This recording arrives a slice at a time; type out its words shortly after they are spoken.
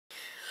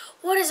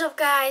What is up,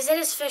 guys? It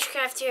is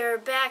Fishcraft here,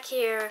 back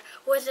here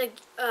with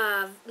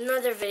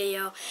another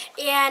video.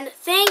 And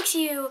thank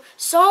you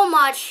so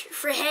much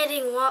for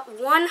hitting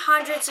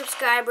 100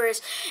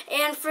 subscribers.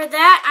 And for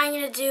that, I'm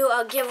going to do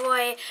a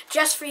giveaway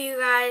just for you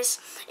guys.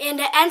 And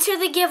to enter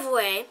the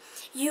giveaway,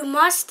 you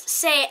must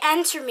say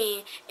 "enter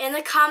me" in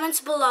the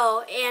comments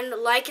below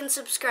and like and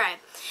subscribe.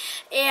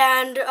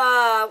 And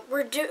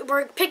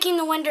we're picking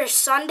the winner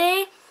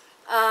Sunday.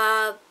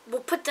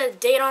 We'll put the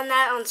date on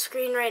that on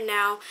screen right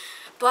now.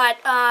 But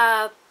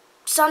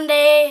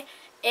Sunday,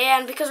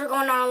 and because we're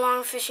going on a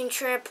long fishing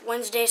trip,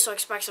 Wednesday, so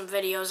expect some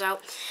videos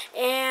out.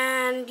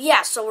 And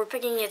yeah, so we're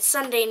picking it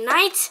Sunday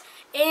night.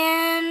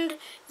 And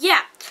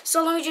yeah,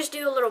 so let me just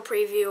do a little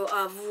preview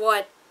of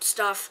what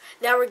stuff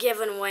that we're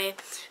giving away.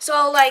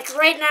 So like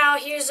right now,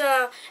 here's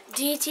a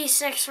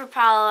DT6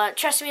 Rapala.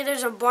 Trust me,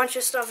 there's a bunch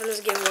of stuff in this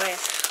giveaway.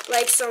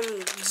 Like some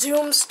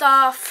Zoom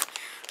stuff,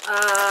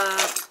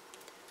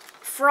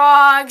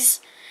 frogs.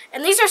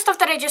 And these are stuff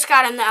that I just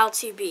got in the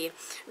LTB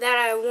that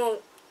I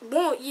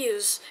won't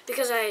use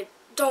because I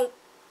don't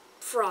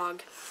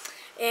frog.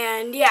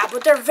 And yeah,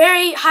 but they're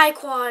very high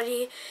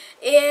quality.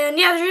 And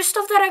yeah, there's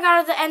stuff that I got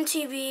at the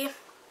NTB,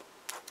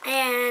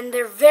 and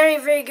they're very,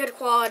 very good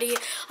quality.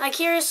 Like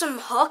here are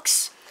some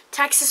hooks,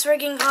 Texas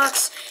rigging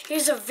hooks.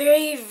 Here's a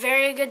very,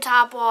 very good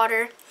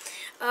topwater.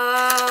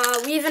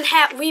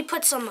 We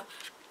put some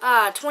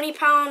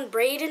 20-pound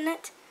braid in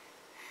it.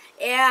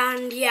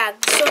 And yeah,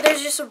 so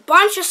there's just a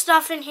bunch of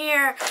stuff in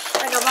here,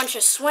 like a bunch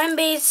of swim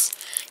baits.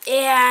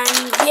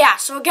 And yeah,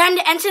 so again,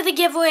 to enter the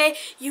giveaway,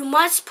 you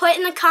must put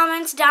in the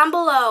comments down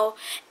below,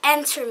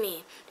 "enter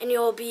me," and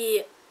you'll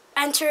be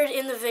entered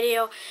in the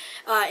video,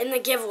 in the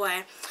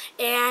giveaway.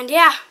 And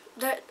yeah,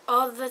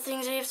 all the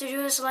things that you have to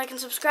do is like and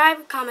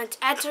subscribe, comment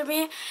 "enter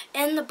me"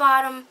 in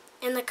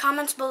the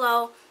comments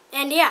below.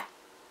 And yeah,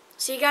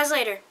 see you guys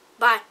later.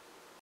 Bye.